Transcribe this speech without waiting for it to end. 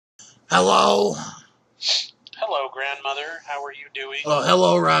Hello? Hello, grandmother. How are you doing? Oh,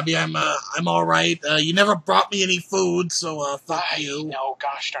 hello, Robbie. I'm all right. You never brought me any food, so, fuck you. No,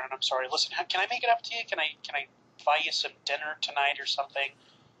 gosh darn, I'm sorry. Listen, can I make it up to you? Can I buy you some dinner tonight or something?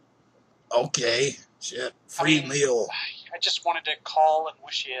 Okay. Shit. Free meal. I just wanted to call and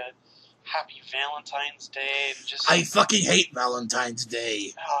wish you a happy Valentine's Day and just... I fucking hate Valentine's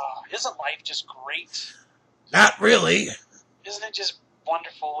Day. Isn't life just great? Not really. Isn't it just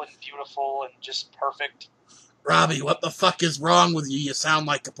wonderful and beautiful and just perfect? Robbie, what the fuck is wrong with you? You sound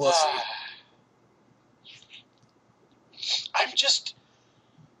like a pussy. I just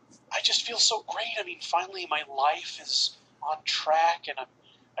feel so great. I mean, finally my life is on track and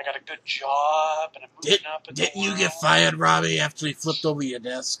I got a good job and I'm moving up in the world. Didn't you get fired, Robbie, after you flipped over your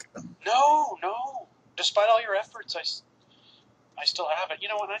desk? No. Despite all your efforts, I still have it. You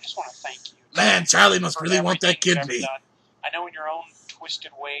know what? I just want to thank you. Man, Charlie must really want that kidney. I know in your own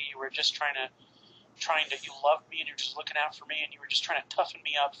twisted way you were just trying to, you loved me and you're just looking out for me and you were just trying to toughen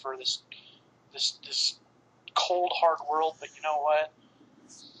me up for this cold, hard world. But you know what?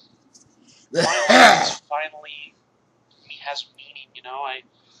 My life finally has meaning. You know, I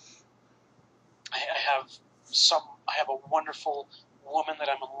have a wonderful woman that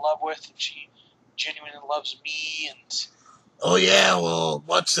I'm in love with, and she genuinely loves me. And oh yeah, well,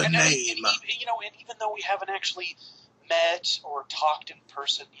 what's her name? And even though we haven't actually met or talked in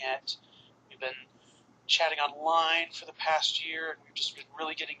person yet, we've been chatting online for the past year, and we've just been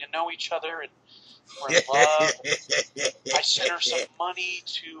really getting to know each other, and we're in love. I sent her some money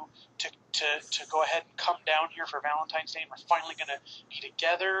to go ahead and come down here for Valentine's Day, and we're finally going to be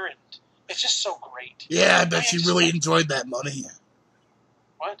together, and it's just so great. Yeah, I bet she really enjoyed that money.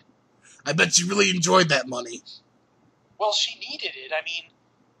 What? I bet she really enjoyed that money. Well, she needed it. I mean,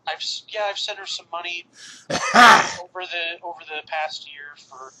 I've sent her some money over the past year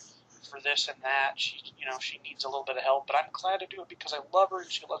for this and that. She needs a little bit of help, but I'm glad to do it because I love her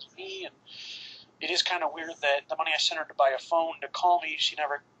and she loves me. And it is kind of weird that the money I sent her to buy a phone to call me, she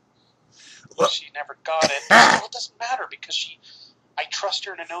never got it. Well, it doesn't matter because I trust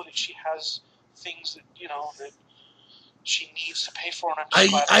her to know that she has things that that she needs to pay for.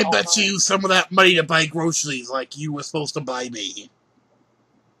 And I bet she used some of that money to buy groceries like you were supposed to buy me.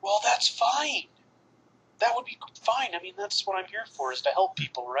 Well, that's fine. That would be fine. I mean, that's what I'm here for, is to help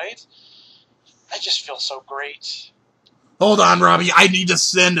people, right? I just feel so great. Hold on, Robbie. I need to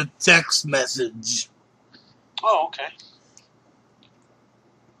send a text message. Oh, okay.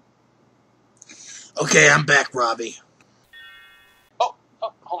 Okay, I'm back, Robbie. Oh,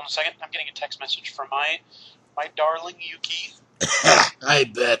 hold on a second. I'm getting a text message from my darling Yuki. I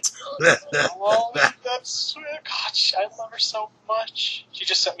bet. Well, that's sweet. Gosh, I love her so much. She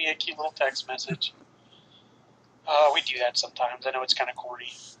just sent me a cute little text message. We do that sometimes. I know it's kind of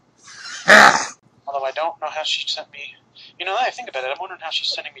corny. Although I don't know how she sent me... You know, now I think about it, I'm wondering how she's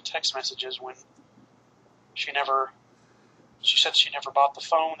sending me text messages when she said she never bought the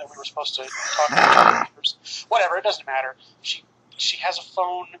phone that we were supposed to talk to each other. Whatever, it doesn't matter. She has a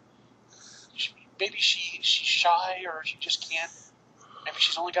phone. Maybe she's shy, or she just can't. Maybe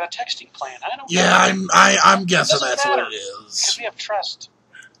she's only got a texting plan. I don't know. Yeah, I'm guessing that's what it is. Because we have trust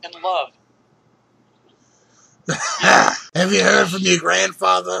and love. Have you heard from your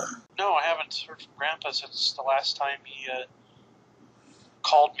grandfather? No, I haven't heard from Grandpa since the last time he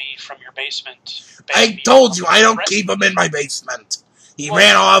called me from your basement. I told you, I don't keep him in my basement. He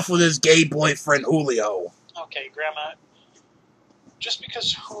ran off with his gay boyfriend, Julio. Okay, Grandma. Just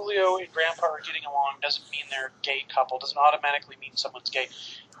because Julio and Grandpa are getting along doesn't mean they're a gay couple. Doesn't automatically mean someone's gay.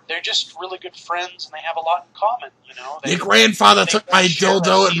 They're just really good friends, and they have a lot in common, you know. Your grandfather took my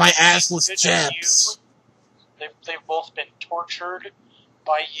dildo and my assless chaps. They've both been tortured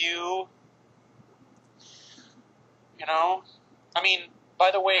by you. You know? I mean, by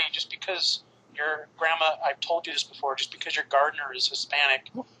the way, just because your grandma, I've told you this before, just because your gardener is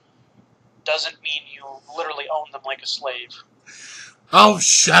Hispanic doesn't mean you literally own them like a slave. Oh,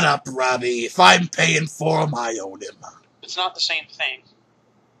 shut up, Robbie. If I'm paying for him, I own him. It's not the same thing.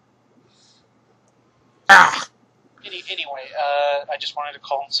 Anyway, I just wanted to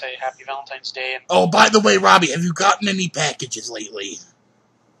call and say Happy Valentine's Day. And oh, by the way, Robbie, have you gotten any packages lately?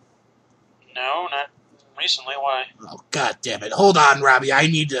 No, not recently. Why? Oh, God damn it. Hold on, Robbie. I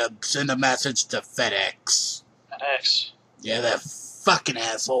need to send a message to FedEx. FedEx? Yeah, they're fucking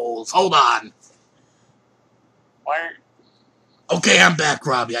assholes. Hold on. Why Okay, I'm back,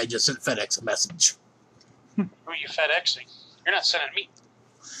 Robbie. I just sent FedEx a message. Who are you FedExing? You're not sending me.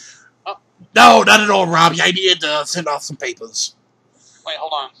 Oh. No, not at all, Robbie. I needed to send off some papers. Wait,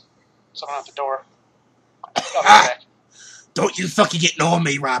 hold on. Someone at the door. I'll be back. Don't you fucking ignore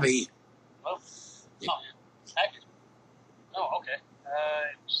me, Robbie.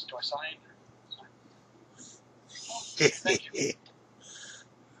 Do I sign? Thank you.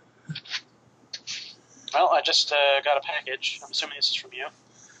 Well, I just got a package. I'm assuming this is from you.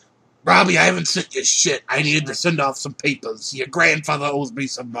 Robbie, I haven't sent you shit. I needed to send off some papers. Your grandfather owes me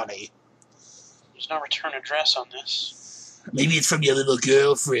some money. There's no return address on this. Maybe it's from your little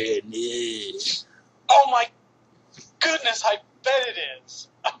girlfriend. Yeah. Oh my goodness, I bet it is.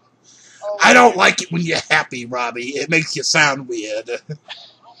 Oh, I don't like it when you're happy, Robbie. It makes you sound weird.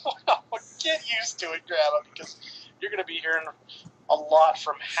 Get used to it, Grandma, because you're going to be hearing a lot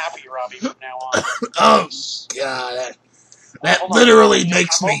from Happy Robbie from now on. Oh, God. That literally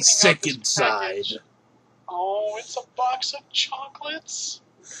makes me sick inside. Oh, it's a box of chocolates.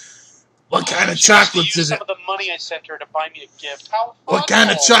 What kind of chocolates is it? Some of the money I sent her to buy me a gift. How thoughtful. What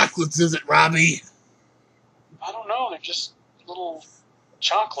kind of chocolates is it, Robbie? I don't know. They're just little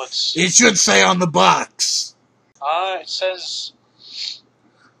chocolates. It should say on the box. It says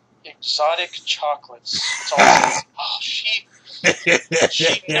exotic chocolates. That's all it says. Oh, she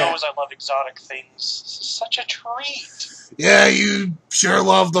knows I love exotic things. This is such a treat. Yeah, you sure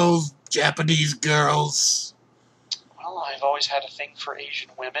love those Japanese girls. Well, I've always had a thing for Asian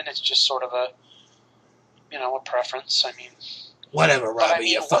women. It's just sort of a preference. I mean, whatever, Robbie.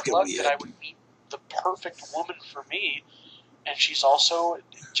 You're fucking luck weird. That I would meet the perfect woman for me, and she's also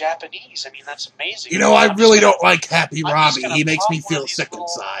Japanese. I mean, that's amazing. You know, I really don't like Happy Robbie. He makes me feel sick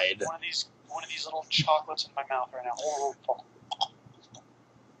inside. One of these little chocolates in my mouth right now.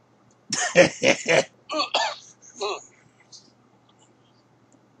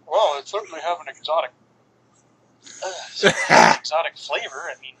 Well, it's certainly have an exotic flavor.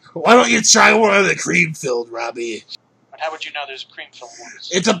 I mean, why don't you try one of the cream-filled, Robbie? And how would you know there's cream-filled ones?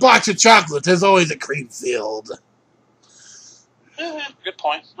 It's a box of chocolates. There's always a cream-filled. Good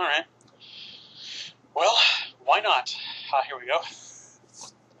point. All right. Well, why not? Here we go.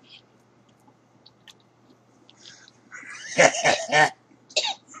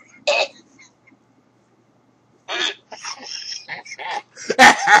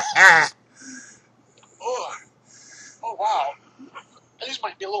 Oh, wow. These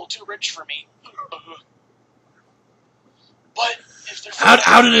might be a little too rich for me. But if they're...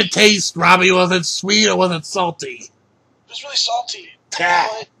 How did it taste, Robbie? Was it sweet or was it salty? It was really salty.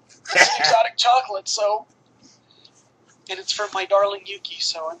 But it's an exotic chocolate, so... And it's from my darling Yuki,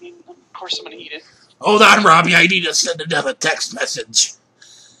 so, I mean, of course I'm going to eat it. Hold on, Robbie. I need to send another text message.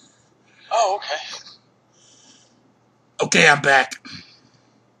 Oh, okay. Okay, I'm back.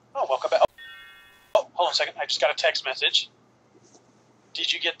 Oh, welcome back. Oh, hold on a second. I just got a text message.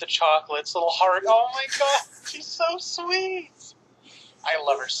 Did you get the chocolates? Little heart. Oh, my God. She's so sweet. I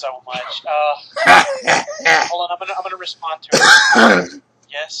love her so much. Hold on. I'm gonna respond to her.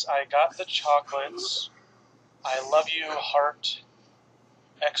 Yes, I got the chocolates. I love you, heart.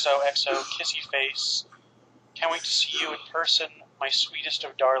 XOXO, kissy face. Can't wait to see you in person, my sweetest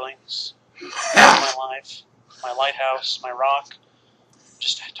of darlings. My life, my lighthouse, my rock.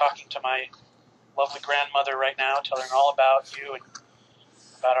 Just talking to my lovely grandmother right now, telling her all about you and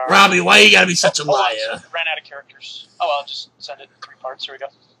about our... Robbie, why you gotta be such a liar? Ran out of characters. Oh, I'll just send it in 3 parts. Here we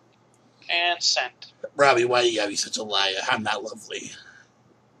go. And send. Robbie, why you gotta be such a liar? I'm not lovely.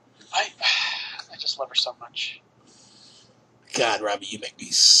 I just love her so much. God, Robbie, you make me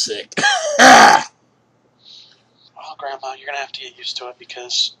sick. Well, Grandma, you're gonna have to get used to it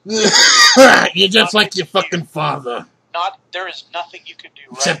because... You're just like your fucking father. There is nothing you could do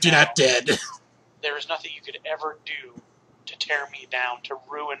right Except you're not dead. There is nothing you could ever do to tear me down, to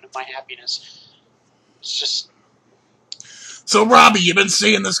ruin my happiness. It's just... So, Robbie, you've been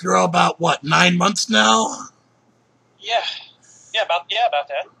seeing this girl about, what, 9 months now? Yeah. Yeah, about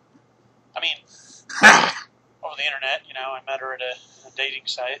that. I mean, over the internet, I met her at a dating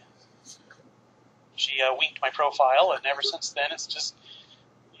site. She winked my profile, and ever since then, it's just,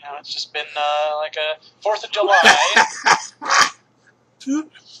 it's just been like a 4th of July.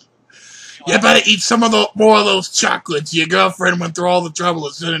 You better eat some of more of those chocolates. Your girlfriend went through all the trouble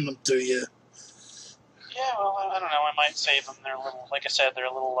of sending them to you. Yeah, well, I don't know. I might save them. They're a little, like I said, they're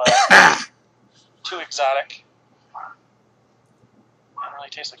a little too exotic. They don't really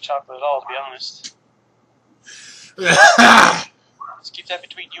taste like chocolate at all, to be honest. Let's keep that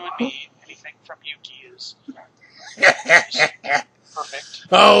between you and me. Anything from Yuki is perfect.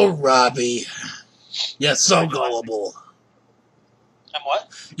 Oh, Robbie. You're so gullible. I'm what?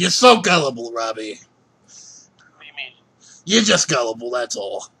 You're so gullible, Robbie. What do you mean? You're just gullible, that's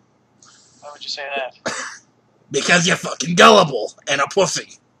all. Why would you say that? Because you're fucking gullible and a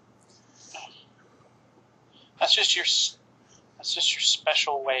pussy. That's just your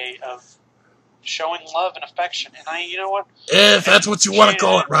special way of showing love and affection. And you know what? If that's what you want to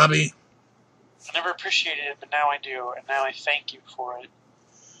call it, Robbie. I never appreciated it, but now I do, and now I thank you for it.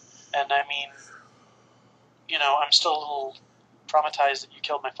 And I mean, you know, I'm still a little traumatized that you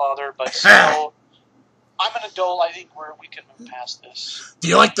killed my father, but still, I'm an adult. I think we can move past this. Do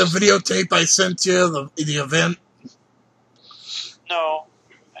you like the videotape I sent you, the event? No,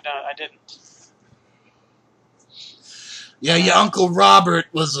 I didn't. Yeah, your Uncle Robert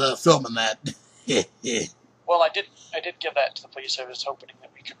was filming that. Well, I did give that to the police. I was hoping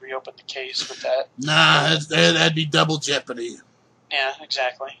that we could reopen the case with that. Nah, that'd be double jeopardy. Yeah,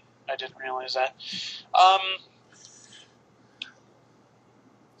 exactly. I didn't realize that.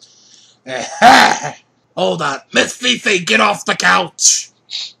 Hold on. Miss Fifi, get off the couch.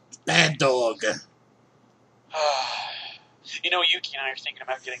 Bad dog. You know, Yuki and I are thinking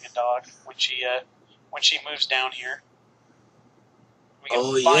about getting a dog when she moves down here. We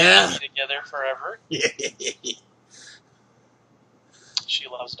can finally be together forever. She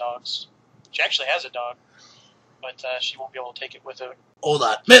loves dogs. She actually has a dog, but she won't be able to take it with her. Hold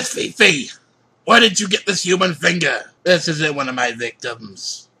on. Miss Fifi, where did you get this human finger? This isn't one of my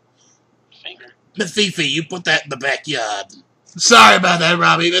victims. Finger? Miss Fifi, you put that in the backyard. Sorry about that,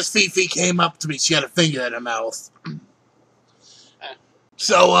 Robbie. Miss Fifi came up to me. She had a finger in her mouth.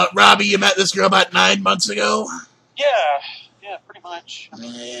 So, Robbie, you met this girl about 9 months ago? Yeah, pretty much. I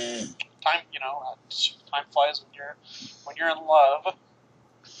mean, time flies when you're in love.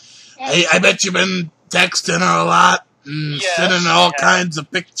 I bet you've been texting her a lot and sending all kinds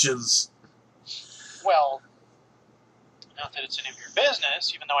of pictures. Well, not that it's any of your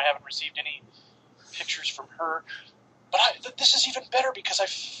business, even though I haven't received any pictures from her. But this is even better because I've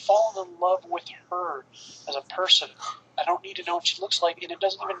fallen in love with her as a person. I don't need to know what she looks like, and it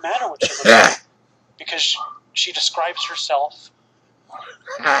doesn't even matter what she looks like. Because she describes herself,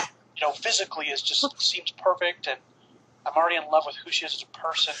 physically seems perfect, and I'm already in love with who she is as a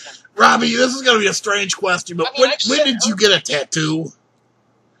person. Robbie, this is going to be a strange question, but when did you get a tattoo?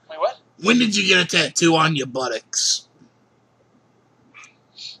 Wait, what? When did you get a tattoo on your buttocks?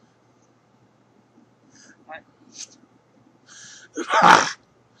 Wait,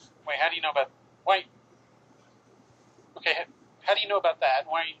 how do you know about... Wait. Okay, how do you know about that?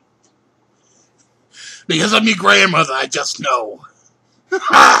 Why are you... Because I'm your grandmother, I just know. See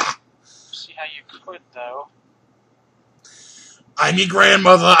how you could, though. I'm your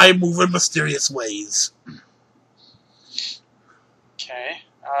grandmother, I move in mysterious ways. Okay,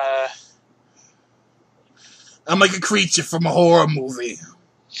 I'm like a creature from a horror movie.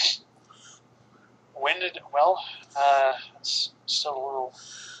 It's still a little...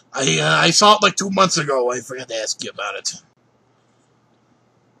 I saw it like 2 months ago, I forgot to ask you about it.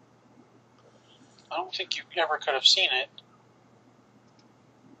 I don't think you ever could have seen it.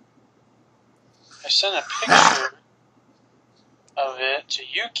 I sent a picture of it to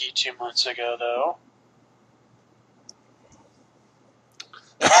Yuki 2 months ago, though.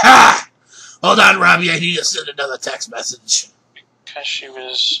 Hold on, Robbie, I need to send another text message. Because she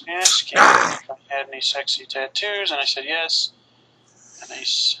was asking if I had any sexy tattoos, and I said yes. And I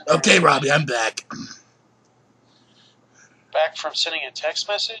sent Okay, Robbie, I'm back. Back from sending a text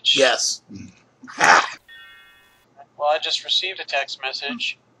message? Yes. Well, I just received a text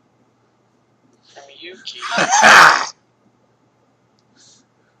message from Yuki.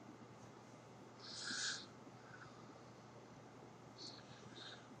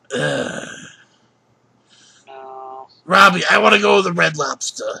 No. Robbie, I want to go to the Red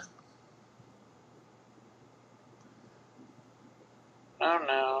Lobster. Oh,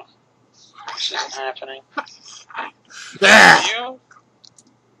 no. This isn't happening.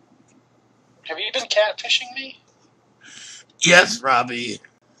 Have you been catfishing me? Yes, Robbie.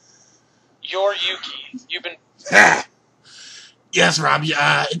 You're Yuki. You've been... Yes, Robbie.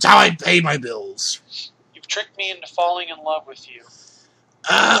 It's how I pay my bills. You've tricked me into falling in love with you.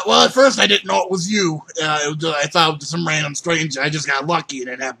 Well, at first I didn't know it was you. I thought it was some random stranger. I just got lucky and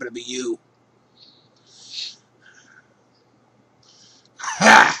it happened to be you.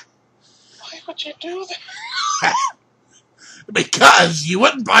 Why would you do that? Because you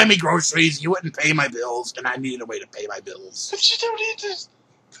wouldn't buy me groceries, you wouldn't pay my bills, and I needed a way to pay my bills. But you don't need to...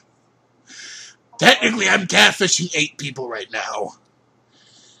 Technically, I'm catfishing 8 people right now.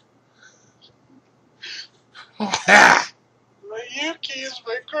 Yuki is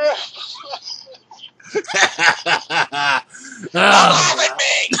my grandpa. Oh,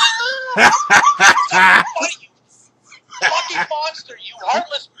 me! You fucking monster, you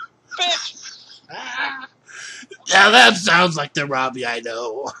heartless bitch! Yeah, that sounds like the Robbie I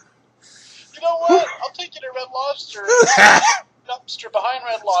know. You know what? I'll take you to Red Lobster. Dumpster behind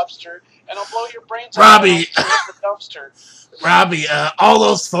Red Lobster, and I'll blow your brains out Robbie, in the dumpster. Robbie, all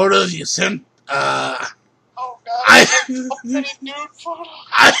those photos you sent, Oh God, I, so many nude photos.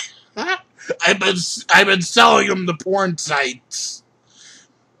 I've been selling them to porn sites.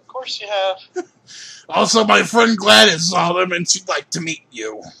 Of course you have. Also, my friend Gladys saw them and she'd like to meet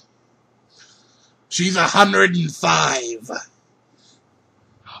you. She's 105.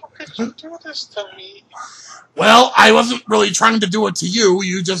 How could you do this to me? Well, I wasn't really trying to do it to you.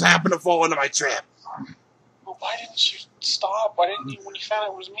 You just happened to fall into my trap. Well, why didn't you stop? Why didn't you, when you found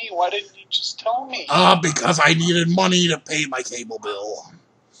out it was me, why didn't you just tell me? Because I needed money to pay my cable bill.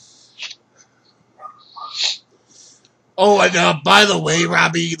 Oh, and by the way,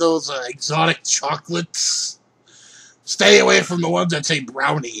 Robbie, those exotic chocolates, stay away from the ones that say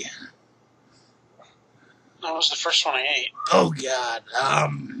brownie. That was the first one I ate. Oh, God.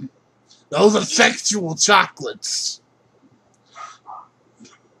 Those are sexual chocolates.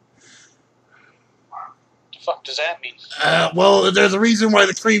 The fuck does that mean? Well, there's a reason why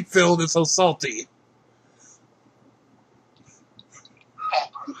the cream filled is so salty.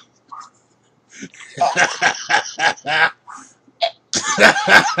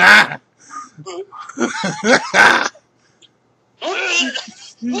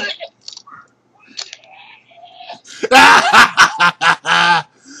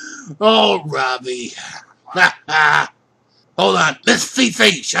 Oh, Robbie. Hold on. Miss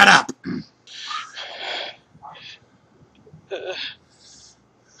Fifi, shut up.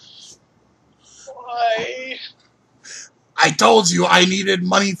 Why? I told you I needed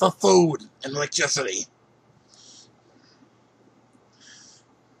money for food and electricity.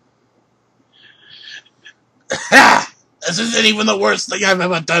 This isn't even the worst thing I've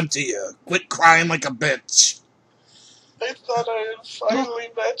ever done to you. Quit crying like a bitch. I thought I had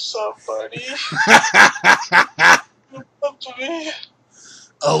finally met somebody who loved me.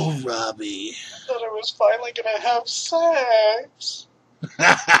 Oh, Robbie. I thought I was finally gonna have sex.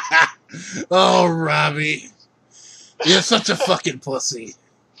 Oh, Robbie. You're such a fucking pussy.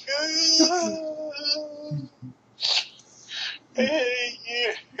 Hey,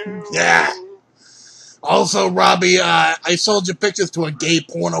 you. Yeah. Also, Robbie, I sold your pictures to a gay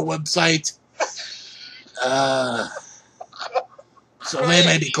porno website. So they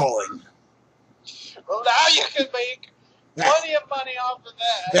may be calling. Well, now you can make plenty of money off of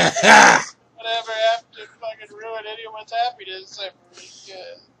that. Whatever, have to fucking ruin anyone's happiness ever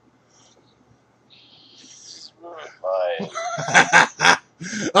again. Just ruin mine.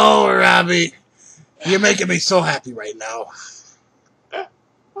 Oh, Robbie. You're making me so happy right now.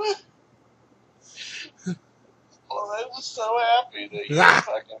 Well, I'm so happy that you're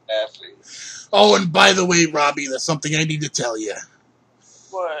fucking happy. Oh, and by the way, Robbie, there's something I need to tell you.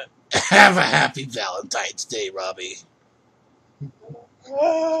 What? Have a happy Valentine's Day, Robbie.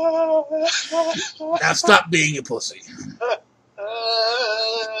 Now stop being a pussy.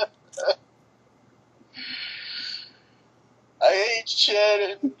 I hate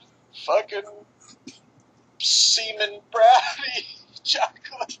shit and fucking semen brownie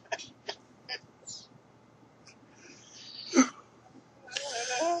chocolate.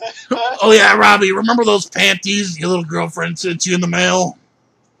 Oh yeah, Robbie, remember those panties your little girlfriend sent you in the mail?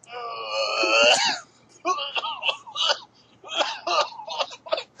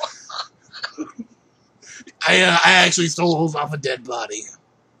 I actually stole those off a dead body.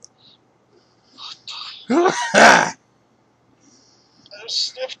 I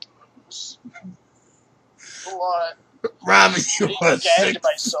sniffed those a lot. Robbie, you I are sick gagged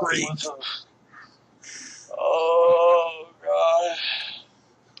myself freak. with them. Oh God.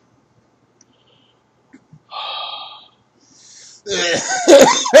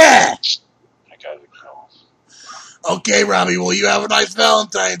 I gotta go. Okay, Robbie, well, you have a nice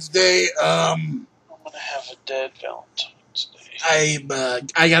Valentine's Day. I'm gonna have a dead Valentine's Day.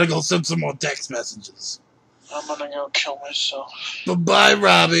 I gotta go send some more text messages. I'm gonna go kill myself. Bye-bye,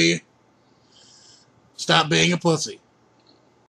 Robbie. Stop being a pussy.